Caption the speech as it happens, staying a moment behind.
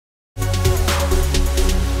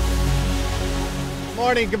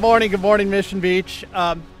Good morning, Mission Beach.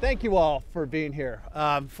 Thank you all for being here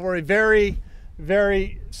for a very,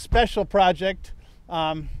 very special project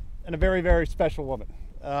and a very, very special woman.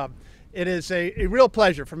 It is a real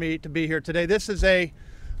pleasure for me to be here today. This is a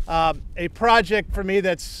project for me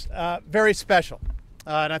that's very special,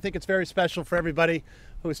 and I think it's very special for everybody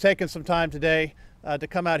who's taken some time today to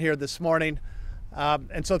come out here this morning.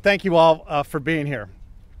 And so thank you all for being here.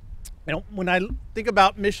 You know, when I think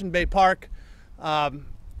about Mission Bay Park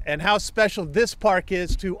and how special this park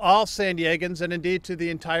is to all San Diegans and indeed to the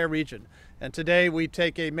entire region. And today we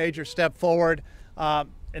take a major step forward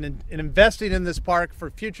in investing in this park for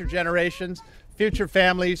future generations, future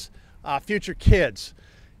families, future kids.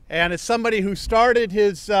 And as somebody who started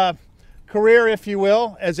his career, if you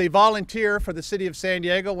will, as a volunteer for the city of San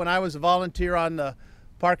Diego, when I was a volunteer on the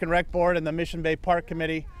Park and Rec Board and the Mission Bay Park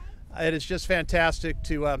Committee, it is just fantastic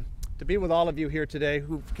to be with all of you here today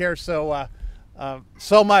who care so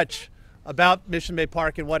much about Mission Bay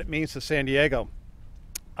Park and what it means to San Diego.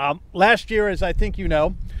 Last year, as I think you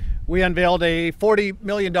know, we unveiled a $40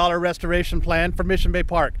 million restoration plan for Mission Bay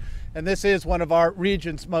Park, and this is one of our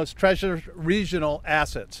region's most treasured regional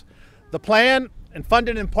assets. The plan, and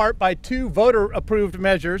funded in part by 2 voter-approved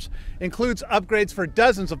measures, includes upgrades for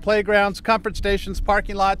dozens of playgrounds, comfort stations,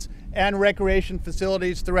 parking lots, and recreation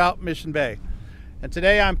facilities throughout Mission Bay. And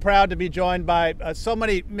today I'm proud to be joined by so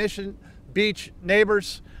many Mission Beach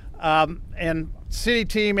neighbors and city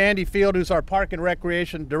team, Andy Field, who's our Park and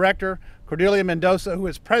Recreation Director, Cordelia Mendoza, who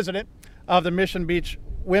is President of the Mission Beach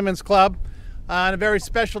Women's Club, and a very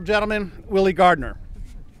special gentleman, Willie Gardner,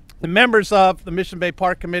 the members of the Mission Bay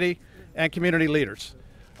Park Committee and community leaders.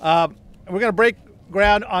 We're going to break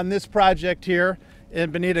ground on this project here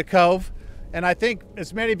in Bonita Cove, and I think,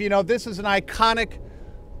 as many of you know, this is an iconic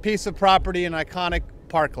piece of property, an iconic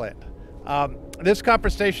parkland. This comfort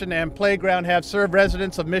station and playground have served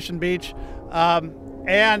residents of Mission Beach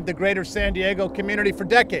and the greater San Diego community for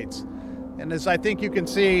decades. And as I think you can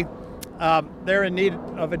see, they're in need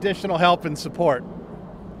of additional help and support.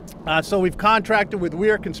 So we've contracted with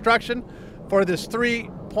Weir Construction for this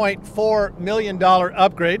 $3.4 million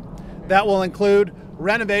upgrade that will include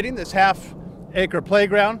renovating this half-acre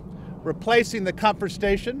playground, replacing the comfort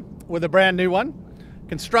station with a brand new one,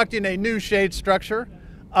 constructing a new shade structure,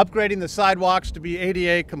 upgrading the sidewalks to be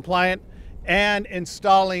ADA compliant, and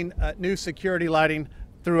installing new security lighting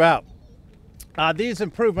throughout. These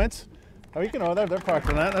improvements, oh, you can know they're parked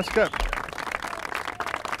on that, that's good.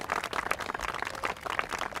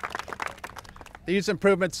 These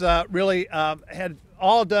improvements really had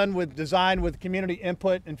all done with design with community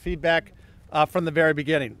input and feedback from the very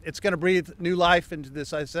beginning. It's going to breathe new life into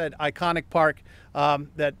this, I said, iconic park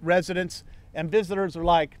that residents and visitors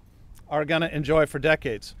alike are going to enjoy for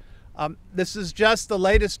decades. This is just the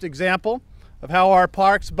latest example of how our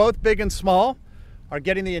parks, both big and small, are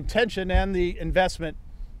getting the attention and the investment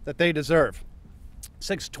that they deserve.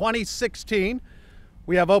 Since 2016,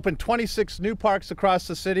 we have opened 26 new parks across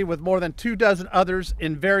the city, with more than 24 others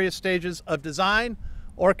in various stages of design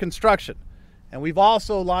or construction. And we've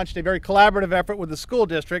also launched a very collaborative effort with the school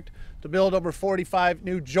district to build over 45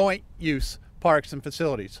 new joint use parks and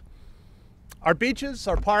facilities. Our beaches,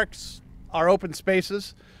 our parks, our open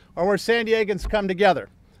spaces are where San Diegans come together,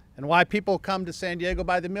 and why people come to San Diego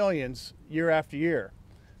by the millions year after year.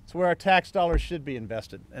 It's where our tax dollars should be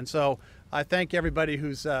invested. And so I thank everybody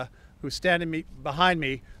who's standing behind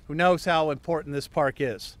me, who knows how important this park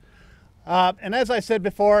is. And as I said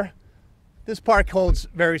before, this park holds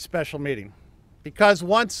very special meaning, because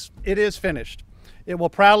once it is finished, it will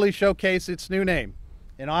proudly showcase its new name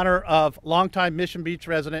in honor of longtime Mission Beach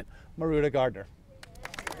resident Bonita Gardner.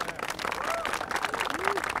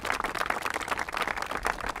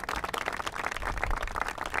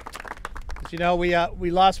 As you know,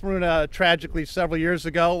 we lost Bonita tragically several years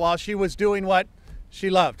ago while she was doing what she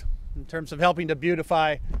loved in terms of helping to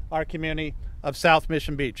beautify our community of South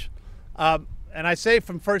Mission Beach. And I say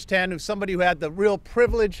from firsthand, as somebody who had the real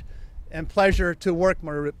privilege and pleasure to work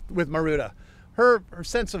with Bonita, her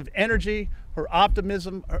sense of energy, her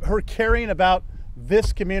optimism, her caring about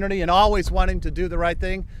this community and always wanting to do the right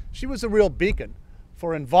thing, she was a real beacon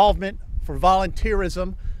for involvement, for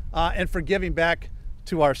volunteerism, and for giving back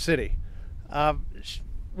to our city.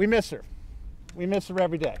 We miss her. We miss her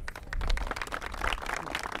every day.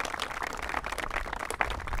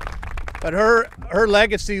 But her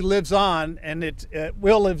legacy lives on, and it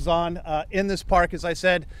will live on in this park, as I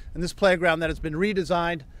said, in this playground that has been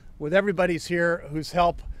redesigned with everybody's here whose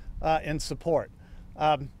help and support.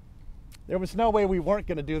 There was no way we weren't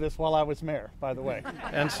going to do this while I was mayor, by the way.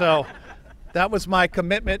 And so that was my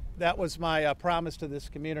commitment. That was my promise to this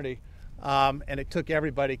community and it took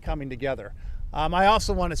everybody coming together. I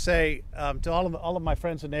also want to say to all of my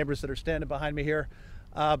friends and neighbors that are standing behind me here,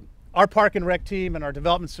 our Park and Rec team and our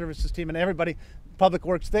Development Services team and everybody, Public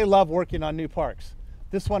Works, they love working on new parks.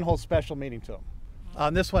 This one holds special meaning to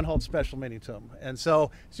them. This one holds special meaning to them. And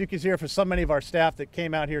so, as you can hear for so many of our staff that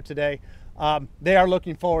came out here today, they are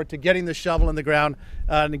looking forward to getting the shovel in the ground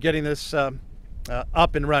and getting this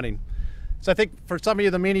up and running. So I think for some of you,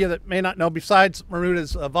 the media that may not know, besides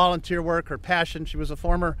Maruta's volunteer work, her passion, she was a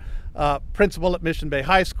former principal at Mission Bay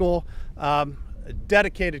High School, a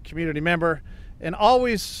dedicated community member, and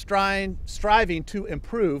always striving to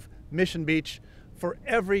improve Mission Beach for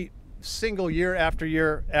every single year after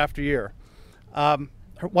year after year.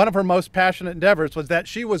 One of her most passionate endeavors was that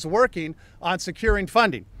she was working on securing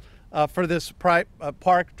funding for this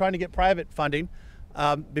park, trying to get private funding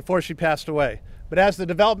before she passed away. But as the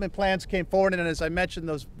development plans came forward, and as I mentioned,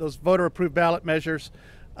 those voter-approved ballot measures,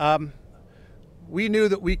 we knew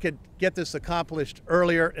that we could get this accomplished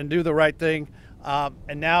earlier and do the right thing,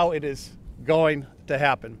 and now it is going to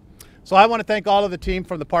happen. So I want to thank all of the team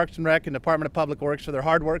from the Parks and Rec and Department of Public Works for their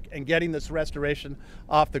hard work in getting this restoration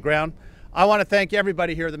off the ground. I want to thank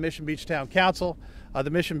everybody here at the Mission Beach Town Council, the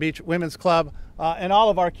Mission Beach Women's Club, and all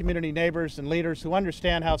of our community neighbors and leaders who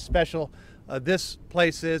understand how special this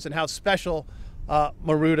place is and how special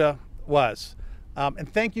Maruta was.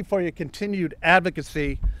 And thank you for your continued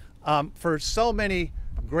advocacy for so many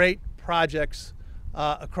great projects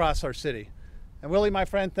across our city. And Willie, my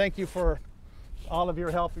friend, thank you for all of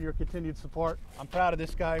your help and your continued support. I'm proud of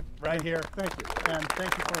this guy right here. Thank you. And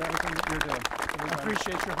thank you for everything that you're doing. I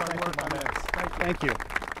appreciate your hard work on this. Thank you.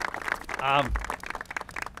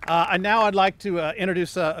 And now I'd like to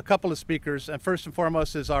introduce a couple of speakers. And first and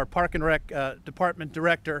foremost is our Park and Rec Department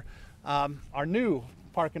Director, our new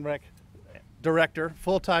Park and Rec Director,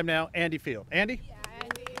 full-time now, Andy Field. Andy? Yeah,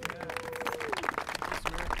 Andy.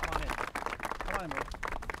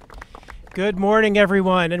 Good morning,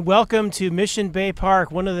 everyone, and welcome to Mission Bay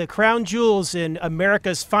Park, one of the crown jewels in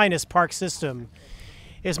America's finest park system.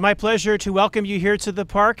 It's my pleasure to welcome you here to the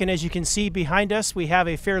park, and as you can see behind us, we have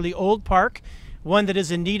a fairly old park, one that is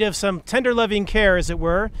in need of some tender loving care, as it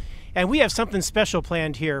were, and we have something special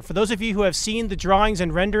planned here. For those of you who have seen the drawings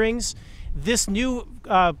and renderings, this new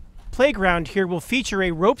playground here will feature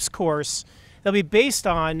a ropes course that'll be based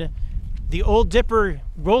on the Old Dipper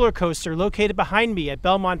roller coaster located behind me at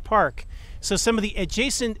Belmont Park. So some of the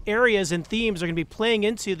adjacent areas and themes are going to be playing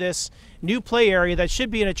into this new play area that should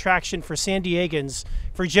be an attraction for San Diegans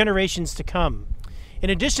for generations to come. In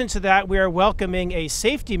addition to that, we are welcoming a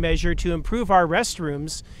safety measure to improve our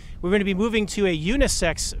restrooms. We're going to be moving to a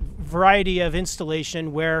unisex variety of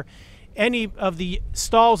installation where any of the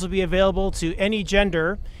stalls will be available to any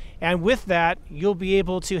gender. And with that, you'll be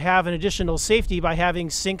able to have an additional safety by having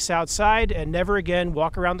sinks outside and never again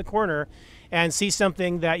walk around the corner and see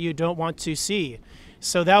something that you don't want to see.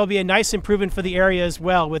 So that will be a nice improvement for the area as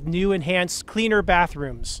well, with new, enhanced, cleaner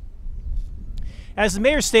bathrooms. As the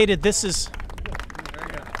mayor stated, this is...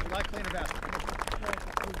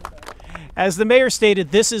 As the mayor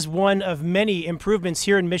stated, this is one of many improvements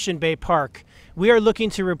here in Mission Bay Park. We are looking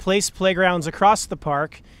to replace playgrounds across the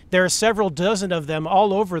park. There are several dozen of them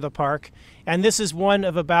all over the park, and this is one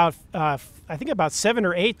of about, I think about 7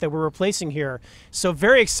 or 8 that we're replacing here. So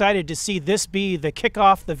very excited to see this be the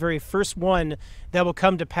kickoff, the very first one that will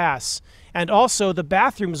come to pass. And also the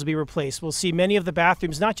bathrooms will be replaced. We'll see many of the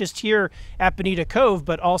bathrooms, not just here at Bonita Cove,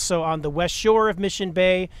 but also on the west shore of Mission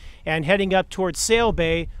Bay and heading up towards Sail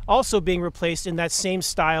Bay, also being replaced in that same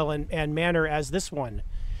style and manner as this one.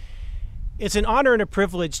 It's an honor and a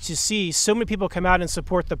privilege to see so many people come out and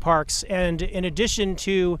support the parks. And in addition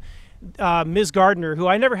to Ms. Gardner, who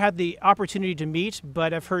I never had the opportunity to meet,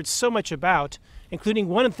 but I've heard so much about, including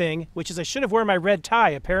one thing, which is I should have worn my red tie.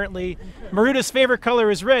 Apparently, Maruta's favorite color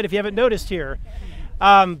is red, if you haven't noticed here.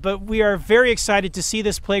 But we are very excited to see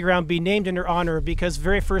this playground be named in her honor, because the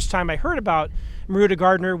very first time I heard about Maruta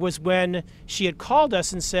Gardner was when she had called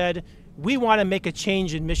us and said, we want to make a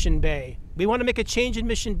change in Mission Bay. We want to make a change in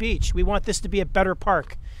Mission Beach. We want this to be a better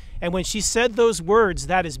park. And when she said those words,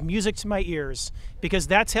 that is music to my ears, because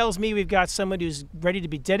that tells me we've got someone who's ready to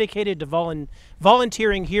be dedicated to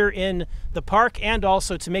volunteering here in the park and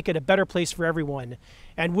also to make it a better place for everyone.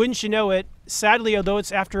 And wouldn't you know it, sadly, although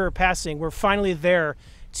it's after her passing, we're finally there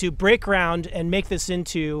to break ground and make this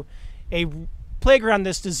into a playground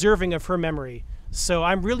that's deserving of her memory. So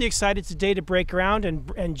I'm really excited today to break ground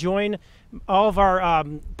and join all of our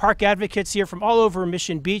park advocates here from all over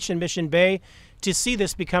Mission Beach and Mission Bay to see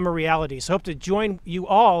this become a reality. So I hope to join you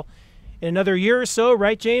all in another year or so,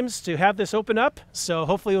 right, James, to have this open up. So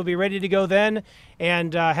hopefully we'll be ready to go then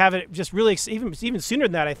and have it just really even sooner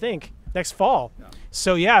than that, I think, next fall. Yeah.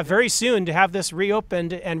 So yeah, very soon to have this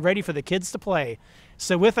reopened and ready for the kids to play.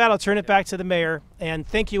 So with that, I'll turn it back to the mayor, and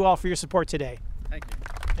thank you all for your support today. Thank you.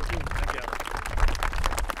 Thank you.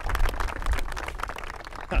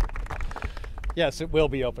 Thank you. Yes, it will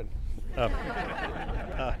be open.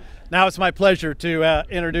 Now it's my pleasure to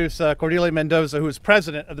introduce Cordelia Mendoza, who is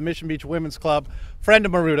president of the Mission Beach Women's Club, friend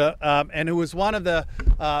of Maruta, and who was one of the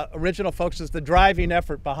original folks, is the driving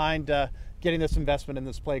effort behind getting this investment in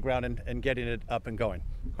this playground and getting it up and going.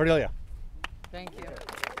 Cordelia. Thank you.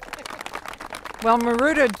 Well,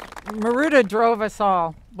 Maruta drove us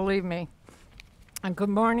all, believe me. And good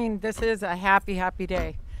morning. This is a happy, happy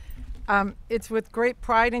day. It's with great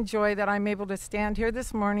pride and joy that I'm able to stand here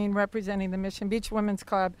this morning representing the Mission Beach Women's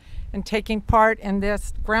Club and taking part in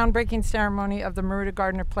this groundbreaking ceremony of the Maruta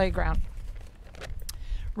Gardner Playground.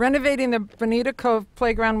 Renovating the Bonita Cove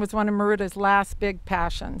Playground was one of Maruta's last big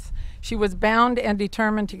passions. She was bound and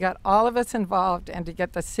determined to get all of us involved and to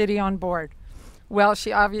get the city on board. Well,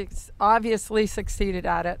 she obviously succeeded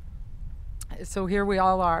at it, so here we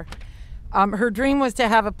all are. Her dream was to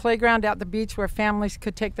have a playground at the beach where families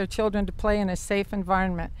could take their children to play in a safe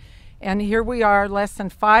environment. And here we are, less than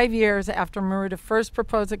 5 years after Maruta first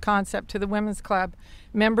proposed a concept to the Women's Club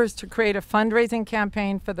members to create a fundraising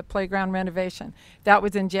campaign for the playground renovation. That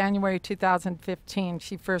was in January 2015,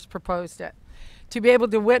 she first proposed it. To be able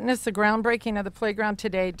to witness the groundbreaking of the playground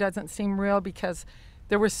today doesn't seem real because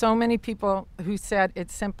there were so many people who said it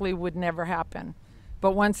simply would never happen.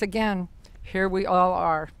 But once again, here we all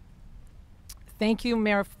are. Thank you,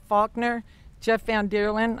 Mayor Faulconer, Jeff Van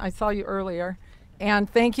Deerlen, I saw you earlier, and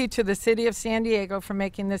thank you to the City of San Diego for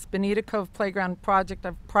making this Bonita Cove Playground project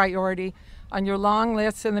a priority on your long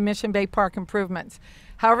list of the Mission Bay Park improvements.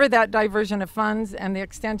 However, that diversion of funds and the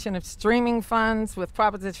extension of streaming funds with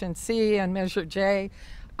Proposition C and Measure J,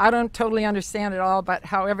 I don't totally understand it all, but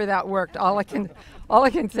however that worked, all I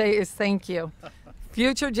can say is thank you.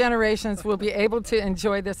 Future generations will be able to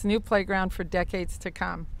enjoy this new playground for decades to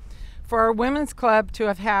come. For our women's club to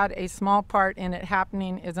have had a small part in it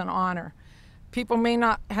happening is an honor. People may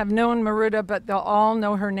not have known Maruta, but they'll all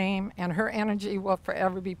know her name, and her energy will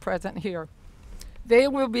forever be present here. They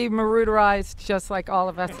will be Marutaized just like all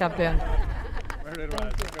of us have been.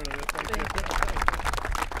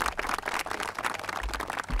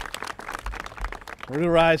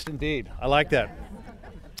 Marutaized indeed. I like that.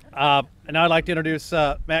 And now I'd like to introduce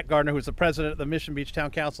Matt Gardner, who's the president of the Mission Beach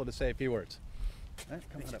Town Council, to say a few words. Right,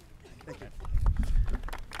 come on up. Thank you.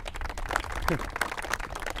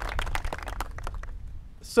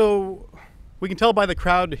 So we can tell by the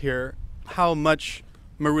crowd here how much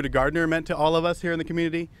Maruta Gardner meant to all of us here in the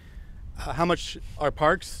community, how much our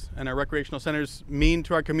parks and our recreational centers mean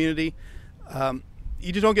to our community.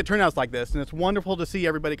 You just don't get turnouts like this, and it's wonderful to see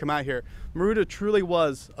everybody come out here. Maruta truly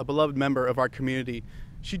was a beloved member of our community.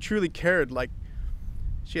 She truly cared. Like,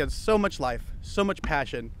 she had so much life, so much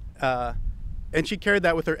passion, and she carried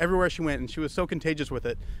that with her everywhere she went, and she was so contagious with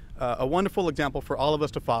it. A wonderful example for all of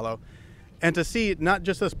us to follow. And to see not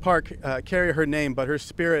just this park carry her name, but her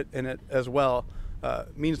spirit in it as well,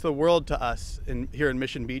 means the world to us here in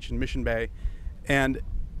Mission Beach and Mission Bay. And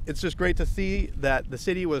it's just great to see that the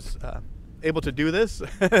city was able to do this.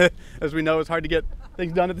 As we know, it's hard to get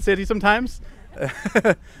things done at the city sometimes.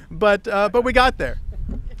 but we got there.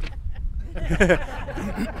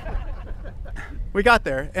 We got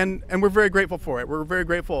there, and we're very grateful for it. We're very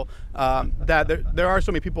grateful that there are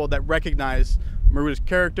so many people that recognize Maruta's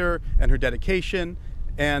character and her dedication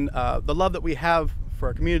and the love that we have for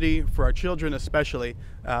our community, for our children especially.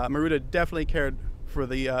 Maruta definitely cared for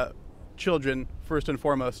the children first and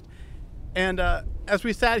foremost. And as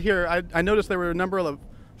we sat here, I noticed there were a number of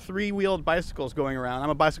three-wheeled bicycles going around. I'm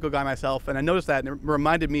a bicycle guy myself, and I noticed that, and it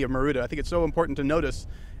reminded me of Maruta. I think it's so important to notice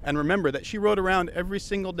and remember that she rode around every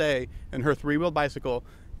single day in her three-wheeled bicycle,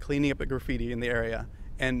 cleaning up the graffiti in the area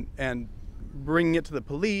and bringing it to the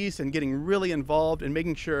police and getting really involved and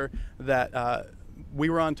making sure that we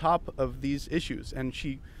were on top of these issues. And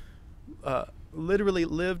she literally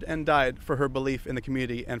lived and died for her belief in the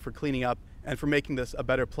community and for cleaning up and for making this a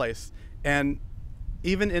better place. And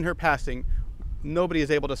even in her passing, nobody is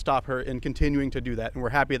able to stop her in continuing to do that. And we're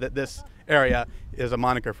happy that this area is a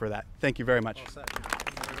moniker for that. Thank you very much.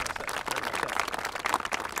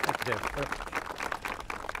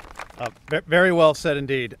 Very well said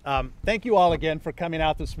indeed. Thank you all again for coming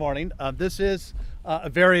out this morning. This is a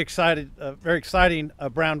very exciting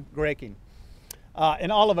groundbreaking.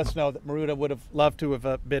 And all of us know that Maruta would have loved to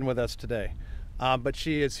have been with us today. But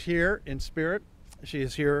she is here in spirit, She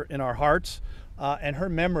is here in our hearts, and her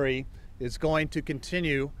memory is going to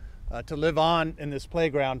continue to live on in this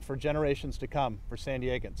playground for generations to come for San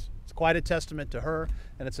Diegans. It's quite a testament to her,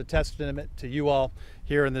 and it's a testament to you all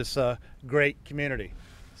here in this great community.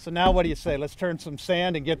 So now what do you say? Let's turn some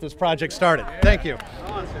sand and get this project started. Thank you.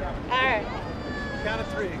 All right. Count of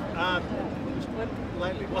three.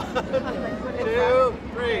 Lightly. 1, 2,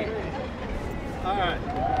 3. All right.